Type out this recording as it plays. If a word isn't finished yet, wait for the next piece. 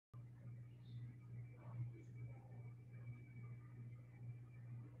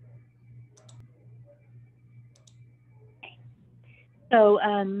So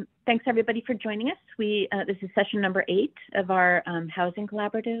thanks everybody for joining us. This is session number 8 of our housing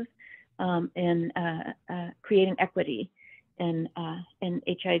collaborative in creating equity in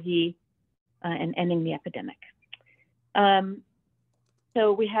HIV and ending the epidemic.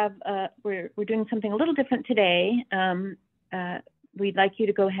 So we have we're doing something a little different today. We'd like you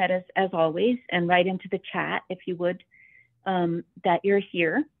to go ahead as always and write into the chat, if you would, that you're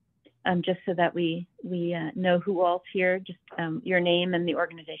here. Just so that we know who all's here, just your name and the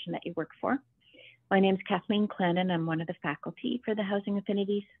organization that you work for. My name is Kathleen Clannon. I'm one of the faculty for the Housing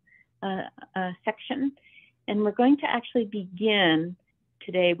Affinities section. And we're going to actually begin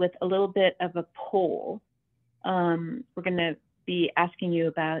today with a little bit of a poll. We're going to be asking you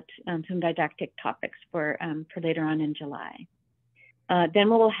about some didactic topics for later on in July.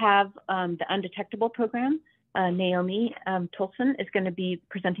 Then we'll have the Un-detectable program. Naomi Tolson is going to be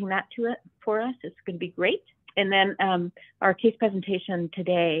presenting that for us. It's going to be great. And then our case presentation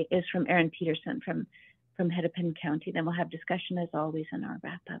today is from Erin Peterson from Hennepin County. Then we'll have discussion as always in our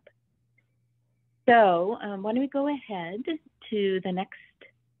wrap up. So why don't we go ahead to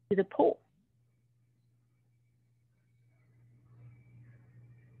the poll.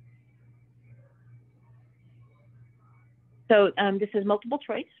 So this is multiple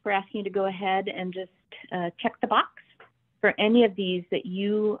choice. We're asking you to go ahead and just check the box for any of these that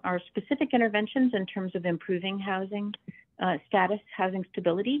you are specific interventions in terms of improving housing status, housing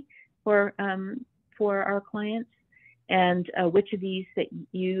stability for our clients, and which of these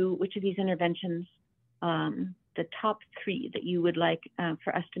interventions, the top 3 that you would like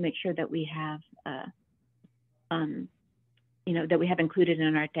for us to make sure that we have, that we have included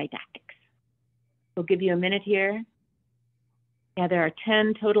in our didactics. We'll give you a minute here. Yeah, there are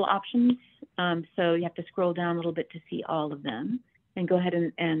 10 total options, so you have to scroll down a little bit to see all of them, and go ahead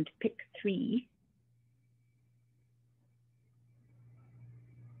and pick 3.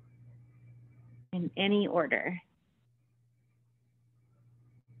 In any order.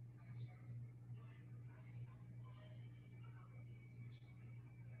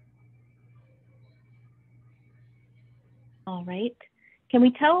 All right. Can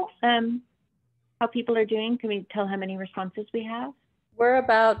we tell how people are doing? Can we tell how many responses we have? We're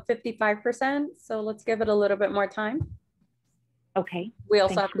about 55%, so let's give it a little bit more time. Okay. We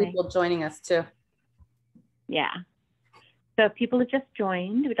also have people joining us too. Yeah. So if people have just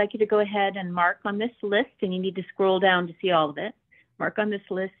joined, we'd like you to go ahead and mark on this list, and you need to scroll down to see all of it. Mark on this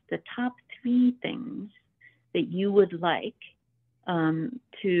list the top 3 things that you would like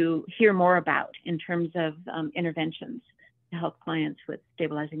to hear more about in terms of interventions to help clients with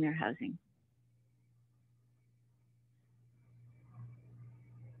stabilizing their housing.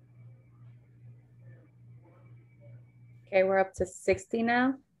 Okay, we're up to 60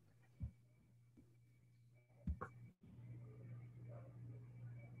 now.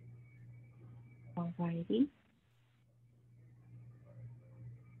 All righty.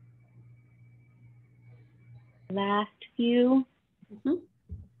 Last few.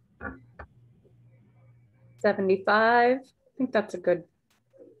 75. I think that's a good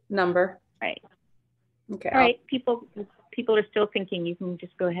number. Right. Okay. All right. People are still thinking. You can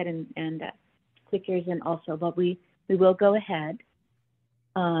just go ahead and click yours in also, but we will go ahead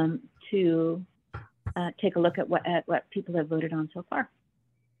to take a look at what people have voted on so far.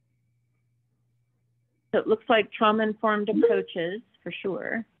 So it looks like trauma-informed approaches for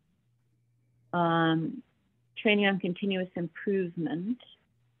sure. Training on continuous improvement.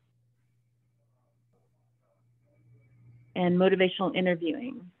 And motivational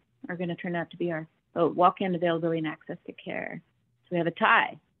interviewing are going to turn out to be our walk-in availability and access to care. So we have a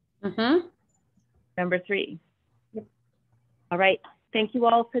tie. Number 3. Yep. All right. Thank you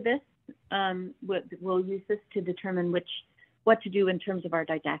all for this. We'll use this to determine what to do in terms of our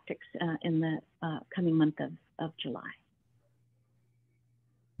didactics in the coming month of July.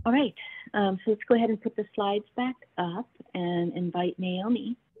 All right. So let's go ahead and put the slides back up and invite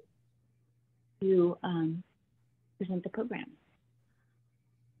Naomi to present the program.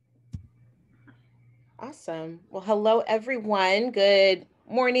 Awesome. Well, hello, everyone. Good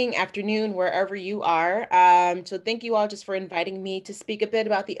morning, afternoon, wherever you are. So thank you all just for inviting me to speak a bit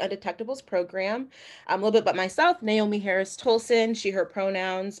about the Un-detectables program. A little bit about myself, Naomi Harris Tolson, she, her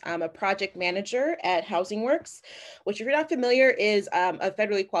pronouns. I'm a project manager at HousingWorks, which, if you're not familiar, is a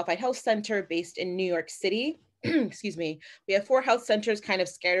federally qualified health center based in New York City. Excuse me. We have 4 health centers kind of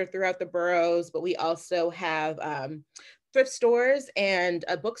scattered throughout the boroughs, but we also have thrift stores and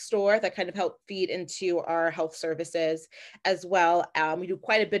a bookstore that kind of help feed into our health services as well. We do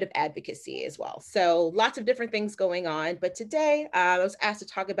quite a bit of advocacy as well. So lots of different things going on. But today I was asked to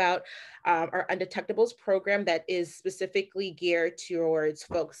talk about our Un-detectables program that is specifically geared towards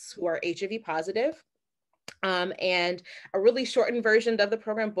folks who are HIV positive. And a really shortened version of the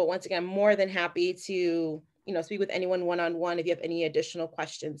program, but once again, more than happy to speak with anyone one-on-one if you have any additional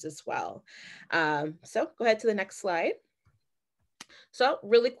questions as well. So go ahead to the next slide. So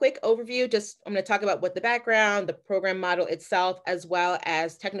really quick overview, I'm going to talk about what the background, the program model itself, as well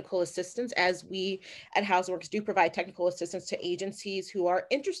as technical assistance, as we at HouseWorks do provide technical assistance to agencies who are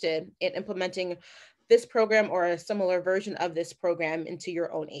interested in implementing this program or a similar version of this program into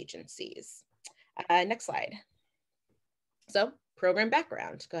your own agencies. Next slide. So program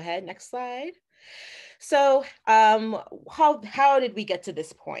background, go ahead, next slide. So how did we get to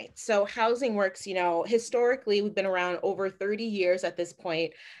this point? So Housing Works, historically, we've been around over 30 years at this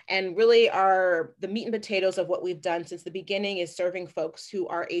point, and really the meat and potatoes of what we've done since the beginning is serving folks who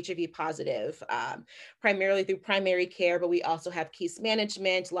are HIV positive, primarily through primary care, but we also have case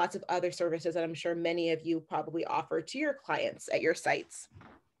management, lots of other services that I'm sure many of you probably offer to your clients at your sites.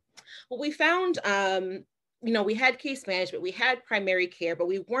 What we found, we had case management, we had primary care, but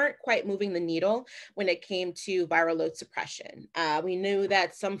we weren't quite moving the needle when it came to viral load suppression. We knew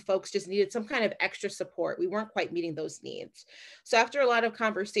that some folks just needed some kind of extra support. We weren't quite meeting those needs. So after a lot of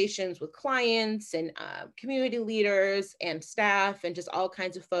conversations with clients and community leaders and staff and just all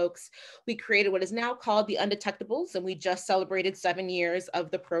kinds of folks, we created what is now called the Un-detectables, and we just celebrated 7 years of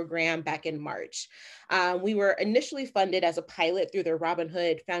the program back in March. We were initially funded as a pilot through the Robin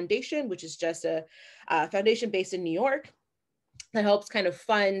Hood Foundation, which is just a foundation based in New York that helps kind of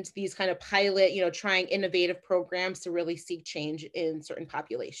fund these kind of pilot, trying innovative programs to really seek change in certain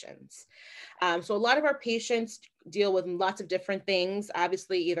populations. So a lot of our patients deal with lots of different things,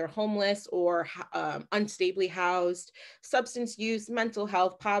 obviously either homeless or unstably housed, substance use, mental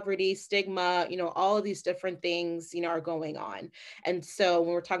health, poverty, stigma, all of these different things, are going on. And so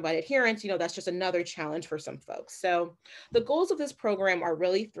when we're talking about adherence, that's just another challenge for some folks. So the goals of this program are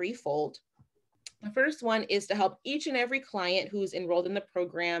really threefold. The first one is to help each and every client who's enrolled in the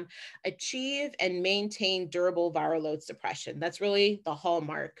program achieve and maintain durable viral load suppression. That's really the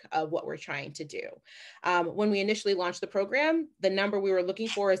hallmark of what we're trying to do. When we initially launched the program, the number we were looking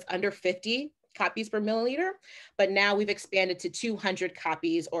for is under 50 copies per milliliter, but now we've expanded to 200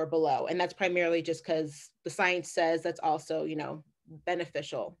 copies or below. And that's primarily just because the science says that's also,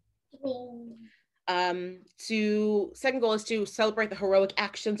 beneficial. Second goal is to celebrate the heroic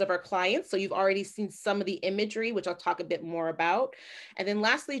actions of our clients. So you've already seen some of the imagery, which I'll talk a bit more about. And then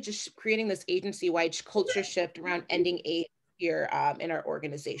lastly, just creating this agency-wide culture shift around ending AIDS here in our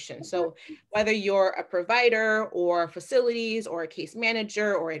organization. So whether you're a provider or facilities or a case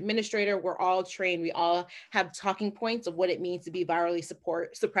manager or administrator, we're all trained. We all have talking points of what it means to be virally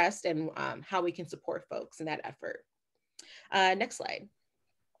suppressed and how we can support folks in that effort. Next slide.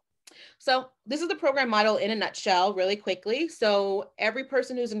 So this is the program model in a nutshell, really quickly. So every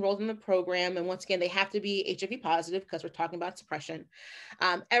person who's enrolled in the program, and once again, they have to be HIV positive because we're talking about suppression.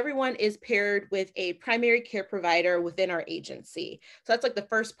 Everyone is paired with a primary care provider within our agency. So that's like the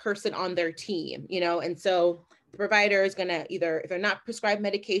first person on their team, and so the provider is gonna either, if they're not prescribed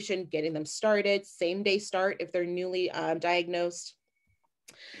medication, getting them started, same day start if they're newly diagnosed.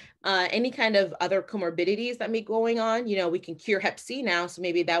 Any kind of other comorbidities that may be going on, we can cure Hep C now. So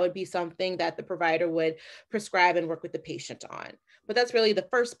maybe that would be something that the provider would prescribe and work with the patient on. But that's really the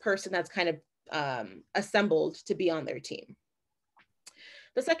first person that's kind of assembled to be on their team.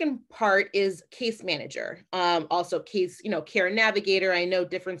 The second part is case manager, also case, care navigator. I know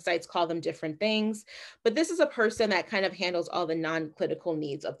different sites call them different things, but this is a person that kind of handles all the non-clinical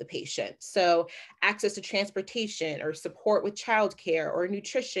needs of the patient. So access to transportation or support with childcare or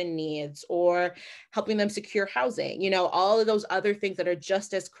nutrition needs or helping them secure housing, all of those other things that are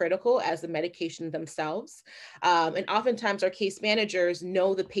just as critical as the medication themselves. And oftentimes our case managers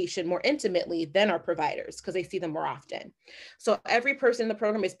know the patient more intimately than our providers because they see them more often. So every person in the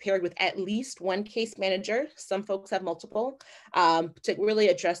program is paired with at least one case manager. Some folks have multiple to really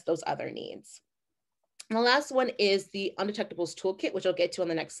address those other needs. And the last one is the Un-detectables toolkit, which I'll get to on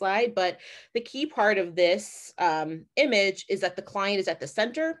the next slide. But the key part of this image is that the client is at the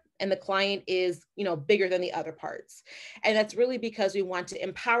center and the client is, bigger than the other parts. And that's really because we want to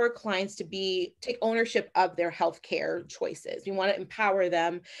empower clients to take ownership of their healthcare choices. We want to empower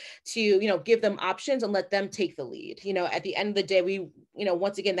them to, give them options and let them take the lead. At the end of the day, we,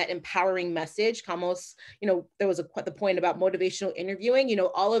 once again, that empowering message, almost, there was the point about motivational interviewing,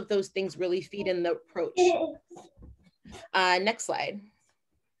 all of those things really feed in the approach. Next slide.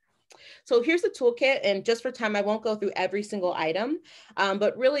 So here's the toolkit, and just for time, I won't go through every single item,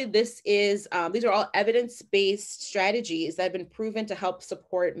 but really these are all evidence-based strategies that have been proven to help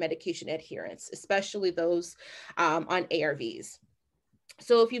support medication adherence, especially those on ARVs.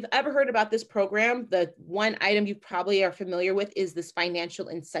 So if you've ever heard about this program, the one item you probably are familiar with is this financial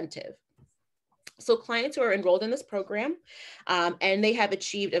incentive. So clients who are enrolled in this program and they have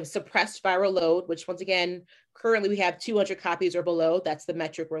achieved a suppressed viral load, which once again, currently we have 200 copies or below, that's the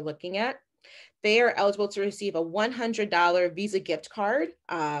metric we're looking at. They are eligible to receive a $100 Visa gift card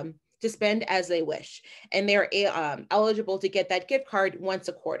to spend as they wish. And they're eligible to get that gift card once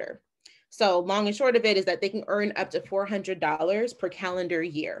a quarter. So long and short of it is that they can earn up to $400 per calendar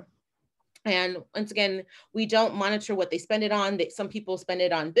year. And once again, we don't monitor what they spend it on. Some people spend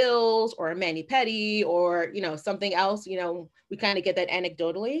it on bills or a mani-pedi or, something else, we kind of get that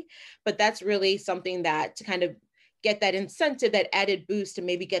anecdotally, but that's really something that to kind of get that incentive, that added boost to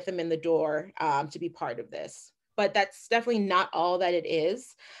maybe get them in the door to be part of this. But that's definitely not all that it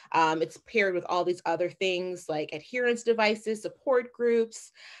is. It's paired with all these other things like adherence devices, support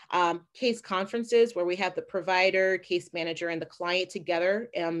groups, case conferences where we have the provider, case manager, and the client together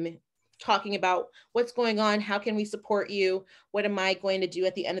talking about what's going on, how can we support you, what am I going to do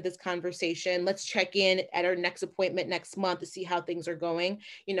at the end of this conversation, let's check in at our next appointment next month to see how things are going.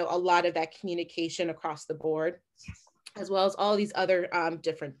 A lot of that communication across the board, as well as all these other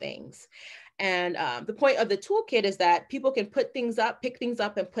different things. And the point of the toolkit is that people can pick things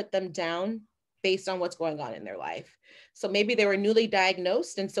up and put them down based on what's going on in their life. So maybe they were newly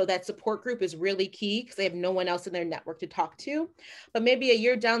diagnosed, and so that support group is really key because they have no one else in their network to talk to. But maybe a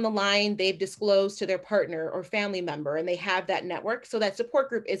year down the line, they've disclosed to their partner or family member, and they have that network. So that support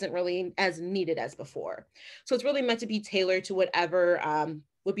group isn't really as needed as before. So it's really meant to be tailored to whatever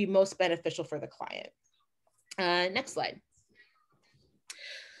would be most beneficial for the client. Next slide.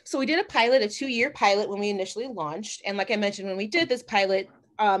 So we did a 2-year pilot when we initially launched. And like I mentioned, when we did this pilot,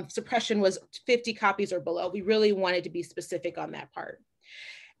 suppression was 50 copies or below. We really wanted to be specific on that part.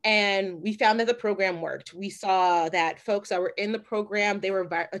 And we found that the program worked. We saw that folks that were in the program, they were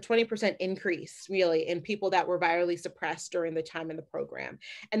a 20% increase really in people that were virally suppressed during the time in the program.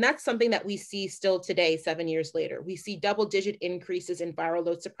 And that's something that we see still today, 7 years later. We see double-digit increases in viral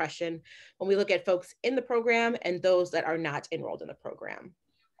load suppression when we look at folks in the program and those that are not enrolled in the program.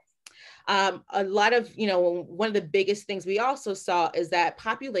 A lot of, one of the biggest things we also saw is that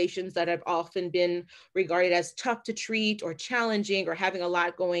populations that have often been regarded as tough to treat or challenging or having a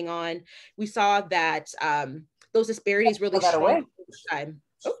lot going on, we saw that those disparities really shrunk over time.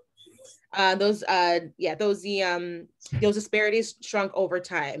 Those disparities shrunk over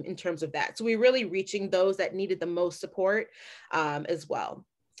time in terms of that. So we're really reaching those that needed the most support as well.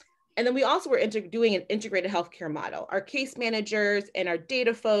 And then we also were doing an integrated healthcare model. Our case managers and our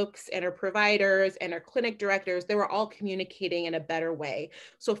data folks and our providers and our clinic directors, they were all communicating in a better way.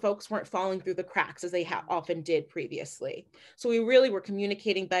 So folks weren't falling through the cracks as they often did previously. So we really were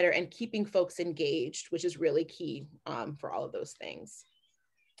communicating better and keeping folks engaged, which is really key for all of those things.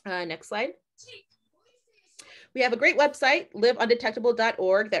 Next slide. We have a great website,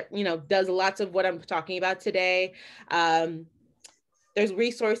 liveundetectable.org, that does lots of what I'm talking about today. There's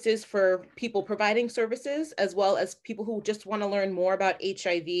resources for people providing services, as well as people who just want to learn more about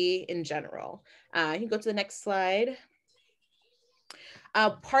HIV in general. You can go to the next slide.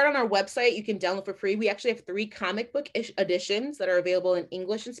 Part on our website you can download for free. We actually have 3 comic book editions that are available in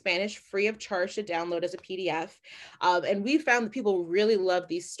English and Spanish, free of charge to download as a PDF. And we found that people really love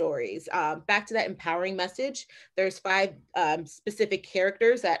these stories. Back to that empowering message, there's 5 specific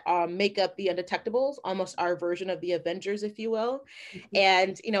characters that make up the Undetectables, almost our version of the Avengers, if you will.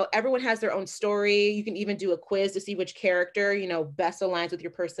 And, everyone has their own story. You can even do a quiz to see which character, best aligns with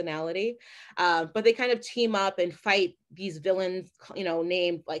your personality. But they kind of team up and fight these villains,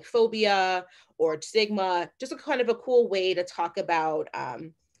 named like phobia or stigma, just a kind of a cool way to talk about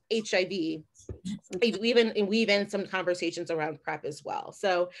HIV. We even weave in some conversations around PrEP as well.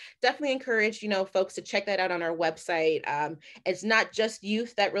 So definitely encourage, folks to check that out on our website. It's not just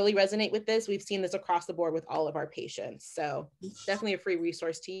youth that really resonate with this. We've seen this across the board with all of our patients. So definitely a free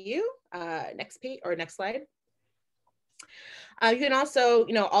resource to you. Next page or next slide. You can also,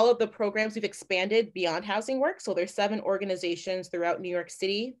 all of the programs we've expanded beyond housing work. So there's 7 organizations throughout New York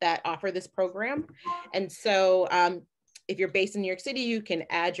City that offer this program. And so if you're based in New York City, you can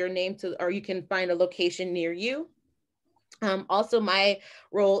add your name to, or you can find a location near you. Also, my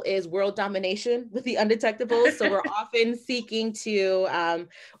role is world domination with the Un-detectables. So we're often seeking to,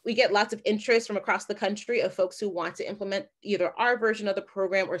 we get lots of interest from across the country of folks who want to implement either our version of the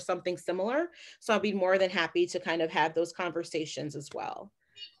program or something similar. So I'll be more than happy to kind of have those conversations as well.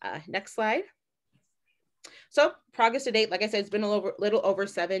 Next slide. So progress to date, like I said, it's been a little over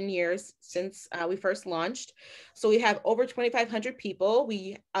 7 years since we first launched. So we have over 2,500 people.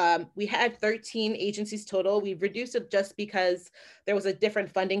 We had 13 agencies total. We've reduced it just because there was a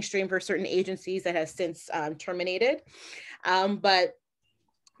different funding stream for certain agencies that has since terminated. But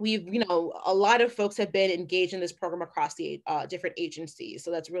we've, a lot of folks have been engaged in this program across the different agencies.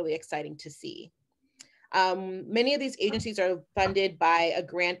 So that's really exciting to see. Many of these agencies are funded by a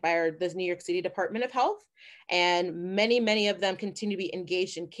grant by the New York City Department of Health, and many of them continue to be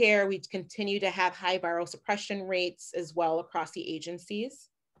engaged in care. We continue to have high viral suppression rates as well across the agencies.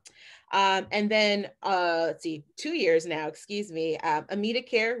 And then, let's see, 2 years now, excuse me,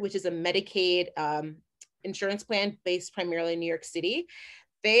 Care, which is a Medicaid insurance plan based primarily in New York City.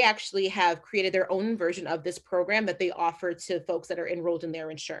 They actually have created their own version of this program that they offer to folks that are enrolled in their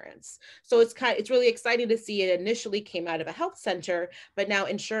insurance. So it's really exciting to see it initially came out of a health center, but now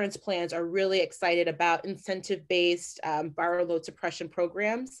insurance plans are really excited about incentive-based viral load suppression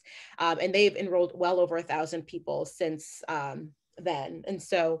programs. And they've enrolled well over 1,000 people since then. And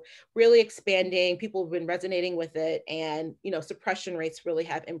so really expanding, people have been resonating with it, and suppression rates really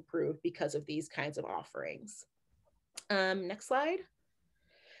have improved because of these kinds of offerings. Next slide.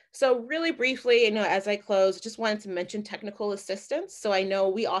 So really briefly, as I close, just wanted to mention technical assistance. So I know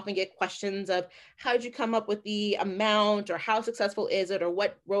we often get questions of how did you come up with the amount, or how successful is it, or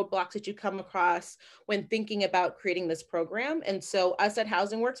what roadblocks did you come across when thinking about creating this program? And so us at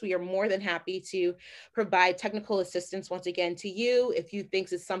Housing Works, we are more than happy to provide technical assistance once again to you if you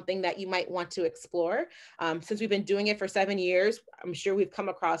think it's something that you might want to explore. Since we've been doing it for 7 years, I'm sure we've come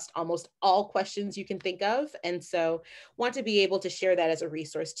across almost all questions you can think of. And so want to be able to share that as a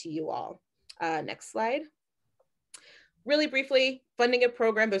resource to you all. Next slide. Really briefly, funding a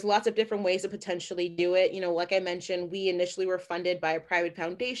program, there's lots of different ways to potentially do it. Like I mentioned, we initially were funded by a private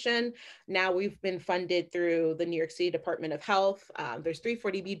foundation. Now we've been funded through the New York City Department of Health. There's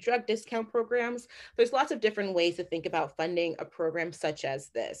 340B drug discount programs. There's lots of different ways to think about funding a program such as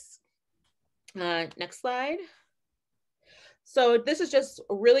this. Next slide. So this is just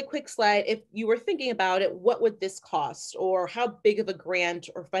a really quick slide. If you were thinking about it, what would this cost, or how big of a grant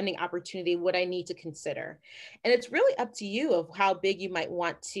or funding opportunity would I need to consider? And it's really up to you of how big you might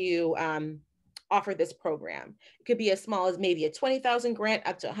want to offer this program. It could be as small as maybe a 20,000 grant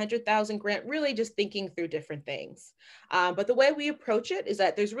up to 100,000 grant, really just thinking through different things. But the way we approach it is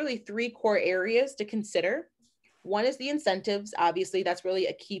that there's really 3 core areas to consider. One is the incentives. Obviously, that's really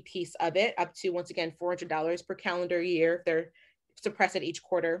a key piece of it, up to, once again, $400 per calendar year if they're suppressed at each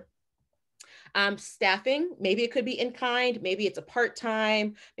quarter. Staffing, maybe it could be in kind, maybe it's a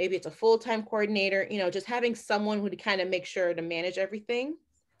part-time, maybe it's a full-time coordinator, just having someone who to kind of make sure to manage everything.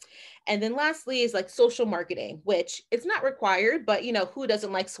 And then lastly is like social marketing, which it's not required, but who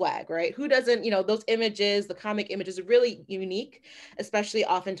doesn't like swag, right? Who doesn't, those images, the comic images are really unique, especially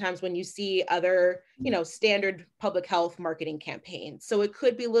oftentimes when you see other, standard public health marketing campaigns. So it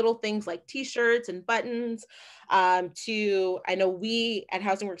could be little things like t-shirts and buttons. I know we at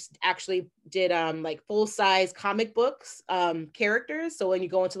Housing Works actually did like full-size comic books characters. So when you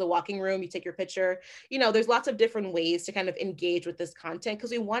go into the walking room, you take your picture, there's lots of different ways to kind of engage with this content, because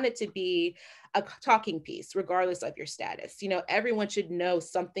we want it to be a talking piece regardless of your status. Everyone should know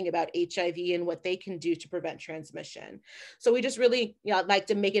something about HIV and what they can do to prevent transmission. So we just really like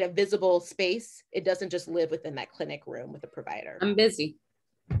to make it a visible space. It doesn't just live within that clinic room with a provider. I'm busy.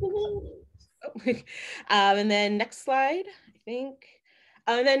 And then next slide, I think.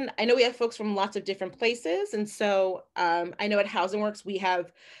 And then I know we have folks from lots of different places. And so I know at Housing Works, we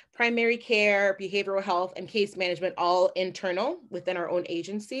have primary care, behavioral health, and case management all internal within our own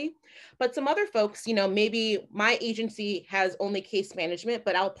agency. But some other folks, maybe my agency has only case management,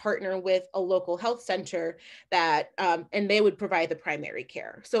 but I'll partner with a local health center that, and they would provide the primary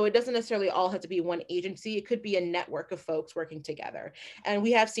care. So it doesn't necessarily all have to be one agency. It could be a network of folks working together. And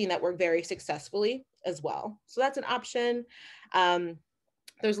we have seen that work very successfully as well. So that's an option.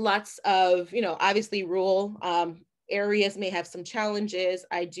 There's lots of, obviously rural areas may have some challenges.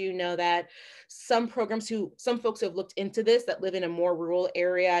 I do know that some folks who have looked into this that live in a more rural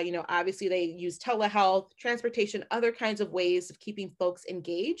area, obviously they use telehealth, transportation, other kinds of ways of keeping folks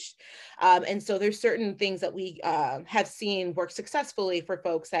engaged. And so there's certain things that we have seen work successfully for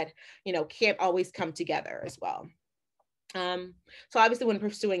folks that, can't always come together as well. So obviously when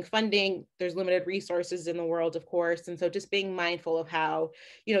pursuing funding, there's limited resources in the world, of course. And so just being mindful of how,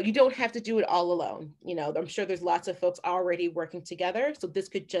 you don't have to do it all alone. I'm sure there's lots of folks already working together. So this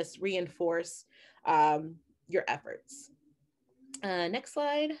could just reinforce your efforts. Next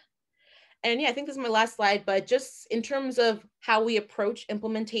slide. And yeah, I think this is my last slide, but just in terms of how we approach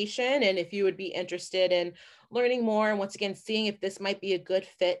implementation, and if you would be interested in learning more, and once again, seeing if this might be a good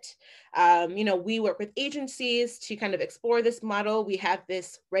fit. We work with agencies to kind of explore this model. We have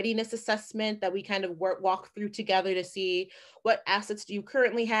this readiness assessment that we kind of walk through together to see what assets do you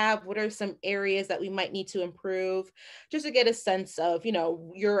currently have, what are some areas that we might need to improve, just to get a sense of,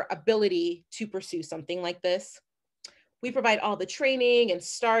 your ability to pursue something like this. We provide all the training and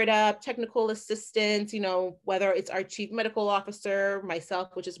startup, technical assistance, whether it's our chief medical officer,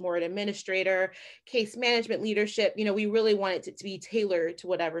 myself, which is more an administrator, case management leadership, we really want it to be tailored to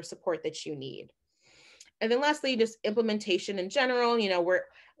whatever support that you need. And then lastly, just implementation in general, we're,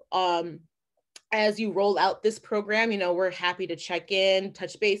 as you roll out this program, we're happy to check in,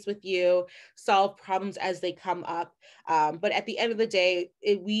 touch base with you, solve problems as they come up. But at the end of the day,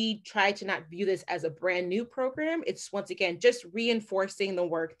 we try to not view this as a brand new program. It's, once again, just reinforcing the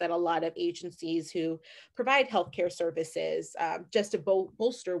work that a lot of agencies who provide healthcare services, just to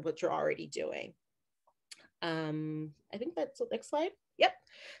bolster what you're already doing. I think that's the next slide. Yep.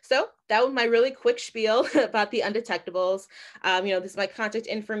 So that was my really quick spiel about the undetectables. This is my contact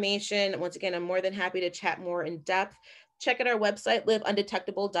information. Once again, I'm more than happy to chat more in depth. Check out our website,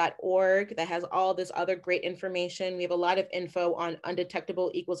 liveundetectable.org. That has all this other great information. We have a lot of info on undetectable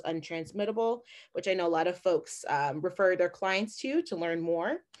equals untransmittable, which I know a lot of folks refer their clients to learn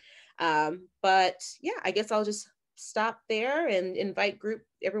more. But yeah, I guess I'll just stop there and invite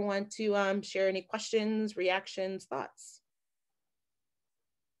everyone to share any questions, reactions, thoughts.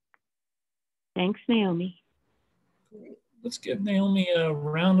 Thanks, Naomi. Let's give Naomi a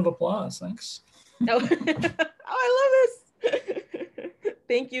round of applause. Thanks. Oh, I love this.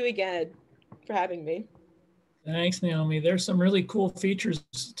 Thank you again for having me. Thanks, Naomi. There's some really cool features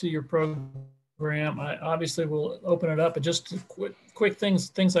to your program. I obviously will open it up, but just quick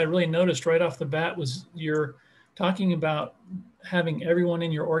things I really noticed right off the bat was you're talking about having everyone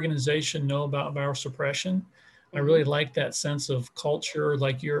in your organization know about viral suppression. I really like that sense of culture,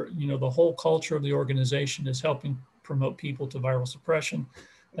 like the whole culture of the organization is helping promote people to viral suppression.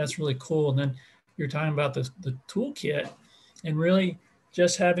 That's really cool. And then you're talking about the toolkit and really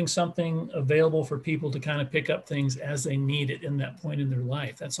just having something available for people to kind of pick up things as they need it in that point in their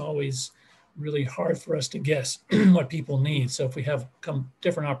life. That's always really hard for us to guess what people need. So if we have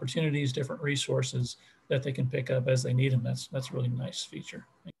different opportunities, different resources that they can pick up as they need them, that's a really nice feature.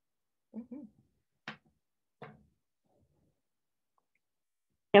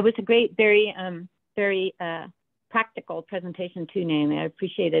 That was a great, very practical presentation too, Naomi. I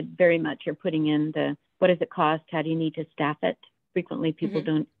appreciated very much your putting in what does it cost? How do you need to staff it? Frequently people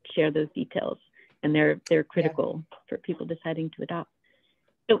don't share those details, and they're critical for people deciding to adopt.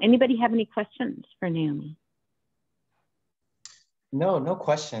 So anybody have any questions for Naomi? No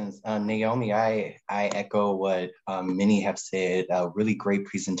questions. Naomi, I echo what many have said. A really great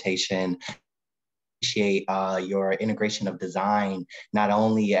presentation. Appreciate your integration of design, not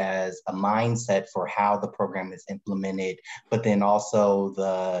only as a mindset for how the program is implemented, but then also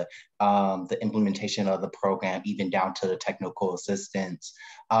the implementation of the program, even down to the technical assistance.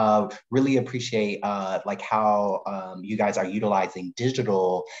 Really appreciate like how you guys are utilizing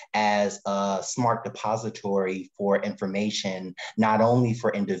digital as a smart depository for information, not only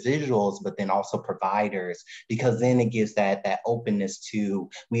for individuals, but then also providers, because then it gives that openness to,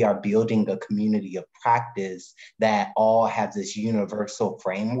 we are building a community of practice that all have this universal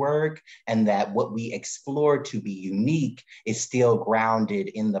framework, and that what we explore to be unique is still grounded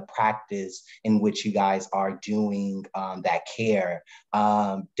in the practice in which you guys are doing that care.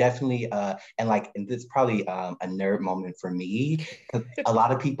 Definitely, and this is probably a nerd moment for me, because a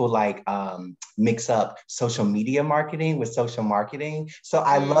lot of people mix up social media marketing with social marketing. So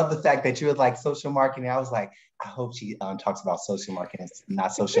I love the fact that you were like social marketing. I was like, I hope she talks about social marketing,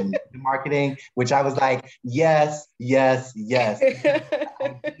 not social media marketing, which I was like, yes. The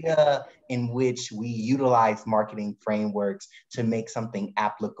idea in which we utilize marketing frameworks to make something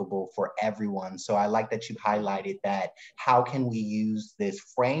applicable for everyone. So I like that you highlighted that. How can we use this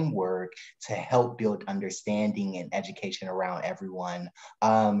framework to help build understanding and education around everyone?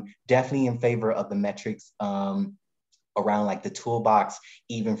 Definitely in favor of the metrics around like the toolbox,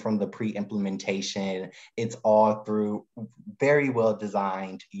 even from the pre-implementation, it's all through very well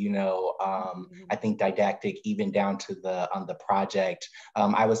designed, I think didactic, even down to the project.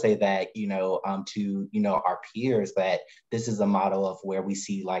 I would say that, to, our peers, that this is a model of where we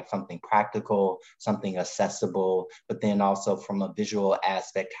see like something practical, something accessible, but then also from a visual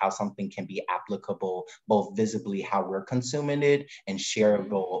aspect, how something can be applicable, both visibly, how we're consuming it, and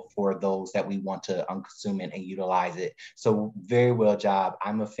shareable for those that we want to consume it and utilize it. So very well job.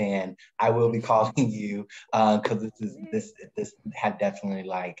 I'm a fan. I will be calling you because this had definitely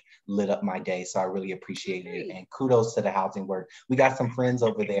like lit up my day. So I really appreciate it. And kudos to the housing work. We got some friends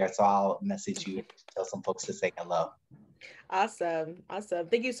over there, so I'll message you, tell some folks to say hello. Awesome. Awesome.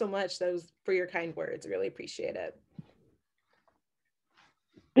 Thank you so much. Those for your kind words. Really appreciate it.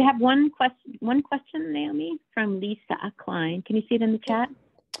 We have one question, Naomi, from Lisa Klein. Can you see it in the chat?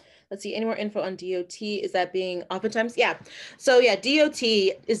 Let's see, any more info on DOT? Is that being oftentimes? Yeah. So yeah, DOT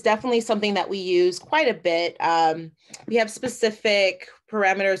is definitely something that we use quite a bit. We have specific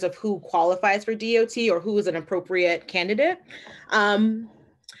parameters of who qualifies for DOT or who is an appropriate candidate.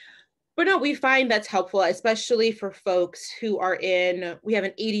 But no, we find that's helpful, especially for folks who are we have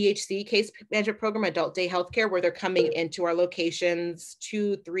an ADHD case management program, adult day healthcare, where they're coming into our locations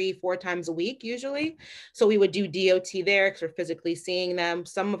 2, 3, 4 times a week usually. So we would do DOT there because we're physically seeing them.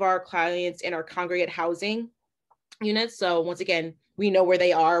 Some of our clients in our congregate housing units. So once again, we know where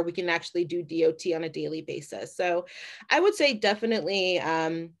they are. We can actually do DOT on a daily basis. So I would say definitely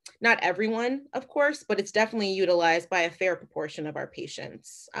not everyone, of course, but it's definitely utilized by a fair proportion of our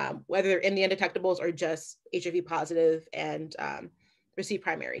patients, whether in the undetectables or just HIV positive and receive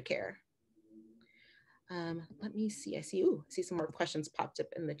primary care. Let me see. I see some more questions popped up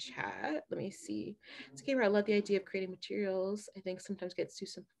in the chat. Let me see. It's okay, I love the idea of creating materials. I think sometimes gets too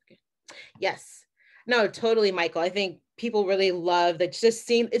simple. Yes. No, totally, Michael. I think people really love that.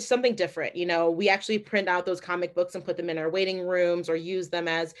 It's something different. We actually print out those comic books and put them in our waiting rooms or use them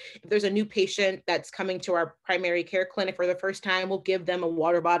as, if there's a new patient that's coming to our primary care clinic for the first time, we'll give them a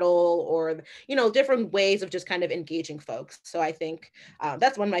water bottle or, different ways of just kind of engaging folks. So I think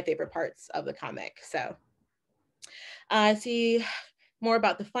that's one of my favorite parts of the comic. So I see more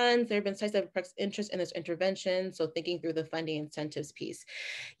about the funds. There have been sites that have expressed interest in this intervention. So thinking through the funding incentives piece.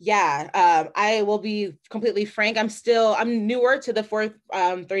 Yeah, I will be completely frank. I'm newer to the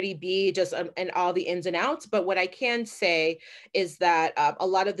 430B just and all the ins and outs. But what I can say is that a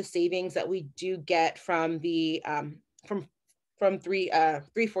lot of the savings that we do get from the from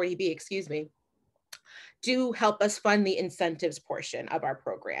 340B, excuse me, do help us fund the incentives portion of our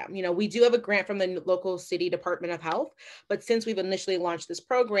program. We do have a grant from the local city Department of Health, but since we've initially launched this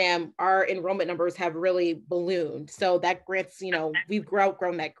program, our enrollment numbers have really ballooned. So that grant's, we've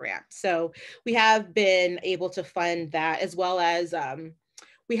grown that grant. So we have been able to fund that, as well as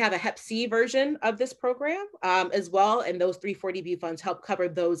we have a Hep C version of this program as well. And those 340B funds help cover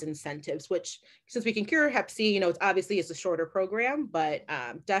those incentives, which, since we can cure Hep C, it's a shorter program, but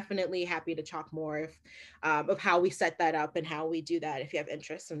definitely happy to talk more of how we set that up and how we do that if you have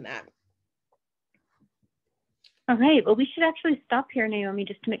interest in that. All right, well, we should actually stop here, Naomi,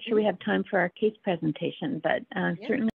 just to make sure we have time for our case presentation, but certainly